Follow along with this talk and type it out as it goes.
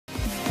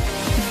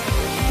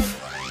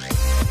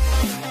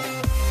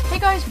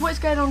guys, what is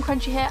going on?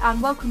 Crunchy here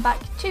and welcome back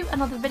to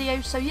another video.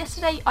 So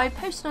yesterday I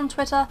posted on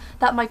Twitter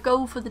that my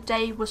goal for the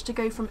day was to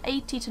go from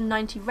 80 to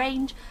 90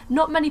 range.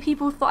 Not many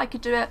people thought I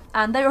could do it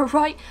and they were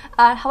right.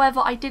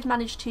 However, I did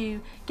manage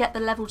to get the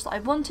levels that I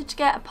wanted to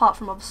get, apart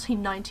from obviously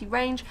 90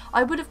 range.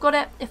 I would have got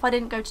it if I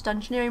didn't go to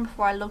Dungeoneering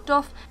before I logged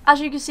off. As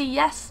you can see,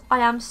 yes, I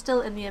am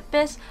still in the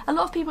Abyss. A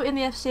lot of people in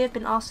the FC have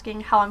been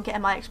asking how I'm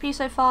getting my XP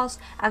so fast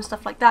and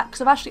stuff like that,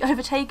 because I've actually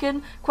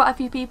overtaken quite a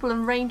few people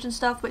in range and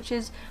stuff, which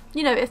is,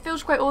 you know, it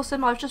feels quite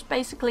awesome. I was just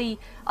basically,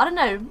 I don't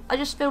know, I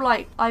just feel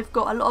like I've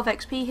got a lot of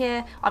XP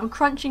here. I'm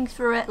crunching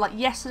through it. Like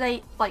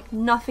yesterday, like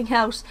nothing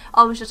else,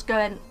 I was just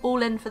going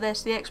all in for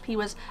this. The XP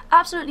was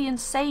absolutely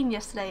insane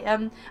yesterday.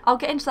 I'll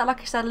get into that, like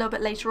I said, a little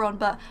bit later on,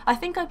 but I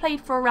think I played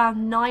for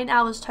around 9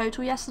 hours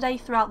total yesterday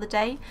throughout the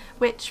day,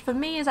 which for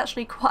me is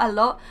actually quite a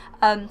lot,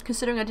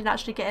 considering I didn't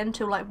actually get in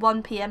until like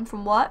 1 PM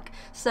from work.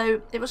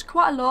 So it was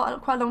quite a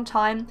lot, quite a long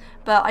time,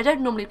 but I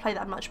don't normally play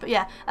that much. But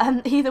yeah,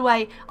 either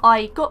way,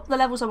 I got the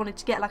levels I wanted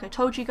to get, like I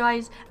told you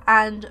guys,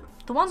 and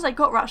the ones I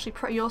got were actually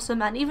pretty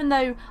awesome. And even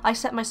though I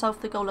set myself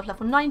the goal of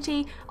level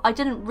 90, I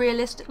didn't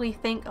realistically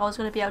think I was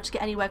going to be able to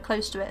get anywhere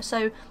close to it.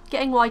 So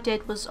getting what I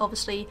did was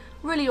obviously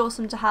really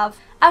awesome to have.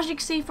 As you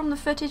can see from the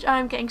footage, I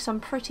am getting some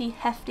pretty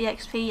hefty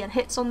XP and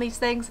hits on these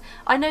things.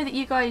 I know that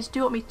you guys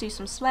do want me to do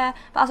some Slayer,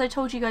 but as I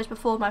told you guys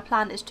before, my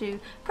plan is to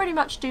pretty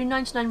much do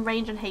 99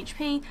 range and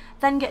HP,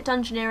 then get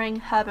Dungeoneering,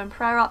 Herb and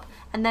Prayer up,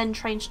 and then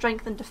train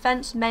Strength and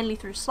Defense, mainly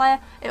through Slayer.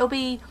 It'll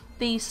be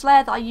the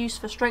Slayer that I use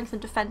for Strength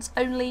and Defense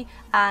only,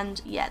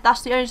 and yeah,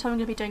 that's the only time I'm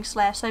going to be doing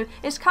Slayer, so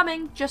it's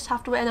coming, just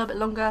have to wait a little bit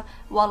longer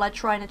while I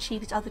try and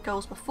achieve these other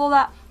goals before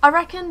that. I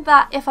reckon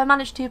that if I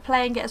manage to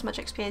play and get as much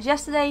XP as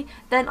yesterday,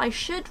 then I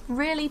should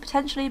really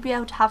potentially be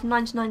able to have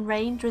 99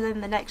 range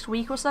within the next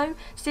week or so,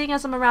 seeing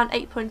as I'm around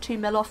 8.2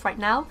 mil off right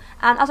now.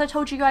 And as I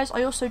told you guys,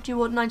 I also do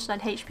want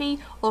 99 HP,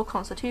 or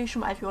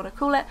Constitution, whatever you want to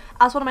call it,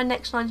 as one of my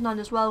next 99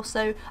 as well.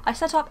 So I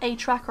set up a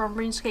tracker on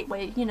RuneScape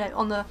where, you know,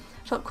 on the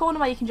top corner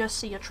where you can just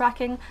see your tracking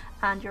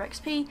and your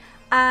XP,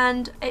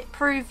 and it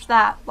proved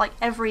that like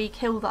every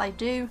kill that I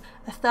do,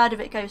 a third of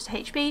it goes to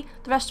HP,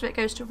 the rest of it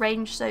goes to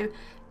range. So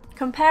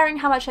comparing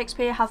how much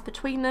XP I have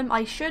between them,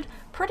 I should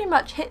pretty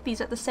much hit these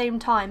at the same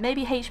time.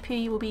 Maybe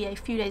HP will be a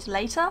few days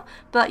later,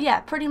 but yeah,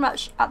 pretty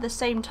much at the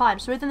same time.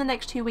 So within the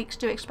next 2 weeks,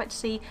 do expect to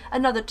see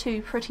another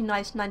 2 pretty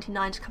nice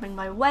 99s coming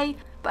my way.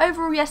 But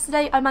overall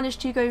yesterday I managed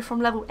to go from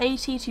level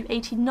 80 to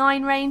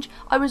 89 range.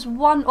 I was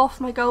 1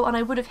 off my goal and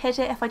I would have hit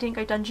it if I didn't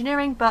go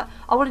Dungeoneering, but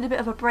I wanted a bit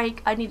of a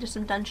break. I needed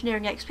some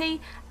Dungeoneering XP,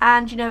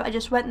 and you know, I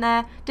just went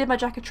there, did my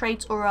Jack of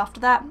Trades aura after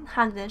that,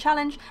 handed in a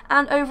challenge,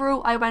 and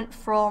overall I went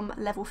from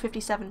level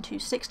 57 to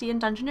 60 in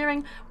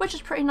Dungeoneering, which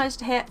is pretty nice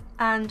to hit.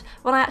 And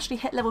when I actually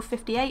hit level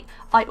 58,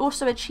 I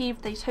also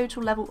achieved the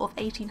total level of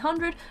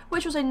 1800,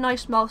 which was a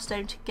nice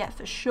milestone to get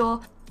for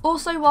sure.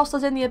 Also, whilst I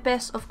was in the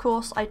Abyss, of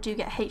course, I do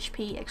get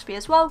HP XP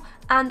as well,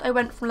 and I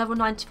went from level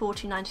 94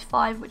 to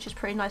 95, which is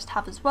pretty nice to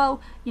have as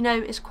well. You know,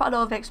 it's quite a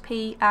lot of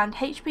XP, and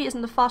HP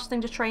isn't the fastest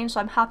thing to train,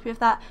 so I'm happy with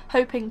that,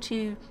 hoping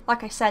to,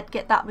 like I said,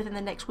 get that within the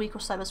next week or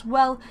so as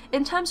well.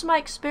 In terms of my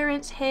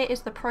experience, here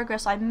is the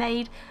progress I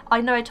made.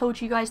 I know I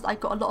told you guys that I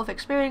got a lot of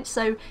experience,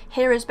 so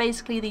here is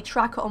basically the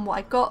tracker on what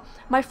I got.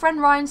 My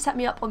friend Ryan set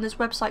me up on this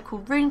website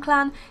called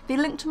RuneClan. The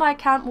link to my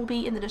account will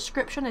be in the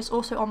description. It's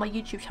also on my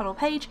YouTube channel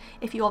page,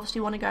 if you obviously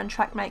want to go and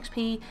track my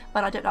XP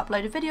when I don't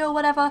upload a video or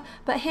whatever.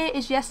 But here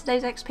is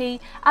yesterday's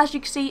XP. As you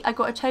can see, I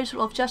got a total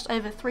of just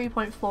over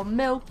 3.4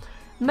 mil.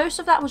 Most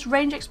of that was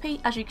range XP,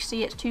 as you can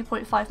see it's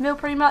 2.5 mil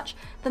pretty much,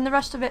 then the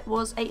rest of it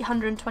was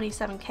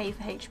 827k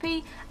for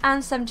HP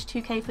and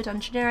 72k for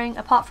Dungeoneering.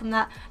 Apart from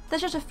that,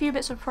 there's just a few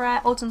bits of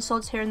prayer, odds and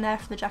sods here and there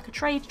from the Jack of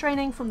Trades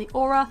training, from the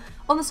aura.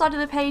 On the side of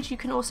the page you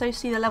can also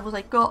see the levels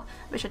I got,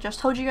 which I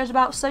just told you guys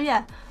about, so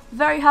yeah,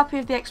 very happy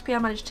with the XP I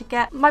managed to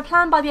get. My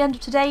plan by the end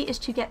of today is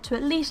to get to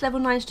at least level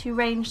 92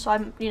 range, so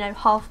I'm, you know,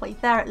 halfway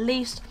there at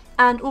least,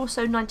 and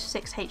also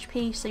 96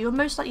 HP, so you'll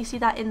most likely see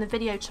that in the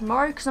video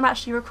tomorrow, because I'm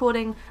actually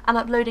recording and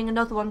uploading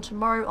another one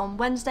tomorrow on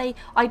Wednesday.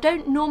 I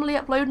don't normally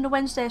upload on a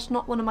Wednesday, it's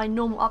not one of my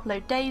normal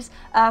upload days,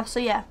 so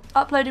yeah,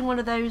 uploading one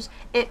of those.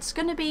 It's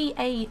going to be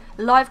a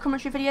live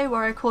commentary video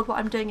where I record what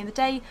I'm doing in the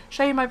day,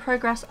 show you my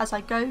progress as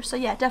I go, so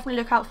yeah,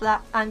 definitely look out for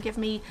that and give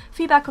me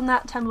feedback on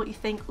that, tell me what you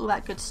think, all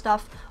that good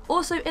stuff.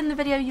 Also in the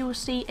video you will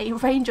see a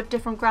range of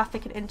different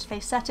graphic and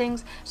interface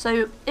settings,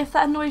 so if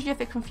that annoys you,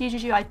 if it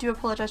confuses you, I do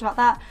apologise about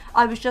that.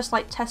 I was just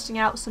like testing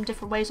out some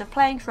different ways of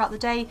playing throughout the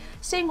day,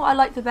 seeing what I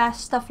like the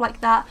best, stuff like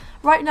that.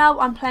 Right now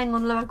I'm playing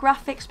on lower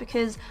graphics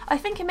because I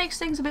think it makes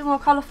things a bit more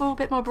colourful, a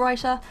bit more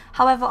brighter.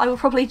 However, I will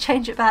probably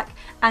change it back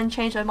and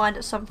change my mind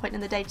at some point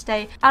in the day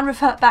today and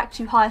revert back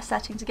to higher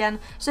settings again.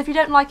 So if you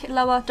don't like it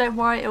lower, don't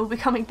worry, it will be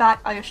coming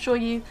back, I assure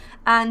you.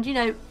 And you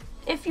know,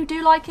 if you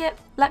do like it,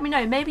 let me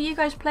know. Maybe you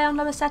guys play on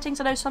lower settings.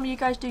 I know some of you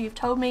guys do, you've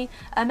told me.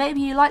 Maybe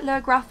you like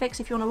lower graphics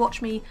if you want to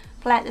watch me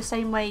play it the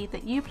same way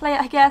that you play it,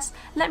 I guess.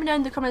 Let me know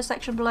in the comment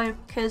section below,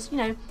 because, you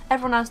know,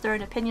 everyone has their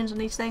own opinions on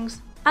these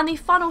things. And the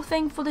final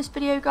thing for this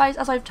video, guys,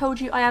 as I've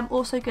told you, I am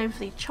also going for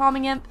the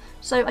Charming Imp.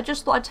 So I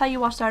just thought I'd tell you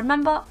whilst I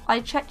remember.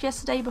 I checked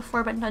yesterday before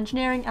I went to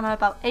engineering and I'm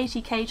about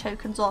 80k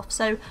tokens off.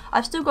 So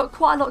I've still got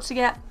quite a lot to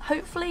get.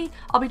 Hopefully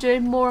I'll be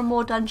doing more and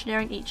more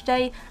dungeoneering each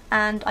day,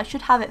 and I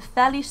should have it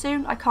fairly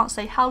soon. I can't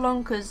say how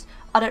long because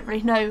I don't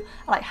really know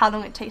like how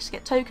long it takes to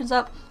get tokens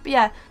up, but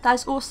yeah, that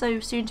is also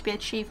soon to be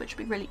achieved, which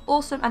would be really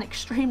awesome and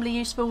extremely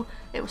useful.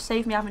 It will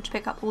save me having to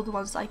pick up all the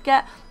ones that I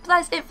get. But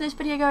that is it for this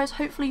video, guys.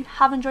 Hopefully you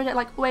have enjoyed it.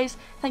 Like always,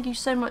 thank you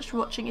so much for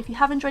watching. If you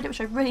have enjoyed it,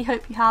 which I really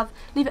hope you have,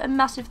 leave it a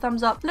massive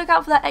thumbs up. Look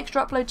out for that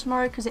extra upload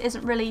tomorrow because it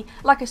isn't really,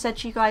 like I said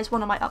to you guys,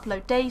 one of my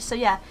upload days. So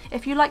yeah,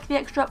 if you like the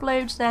extra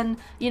uploads, then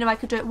you know I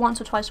could do it once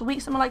or twice a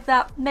week, something like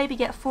that. Maybe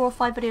get 4 or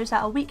 5 videos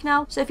out a week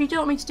now. So if you do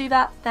want me to do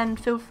that, then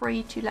feel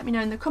free to let me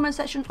know in the comment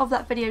section of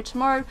that video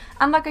tomorrow.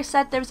 And like I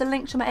said, there is a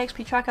link to my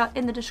XP tracker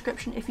in the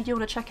description if you do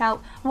want to check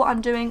out what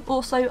I'm doing.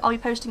 Also, I'll be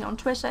posting it on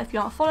Twitter. If you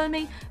aren't following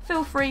me,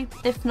 feel free.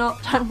 If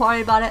not, don't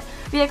worry about it.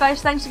 But yeah,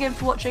 guys, thanks again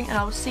for watching, and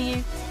I will see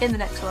you in the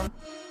next one.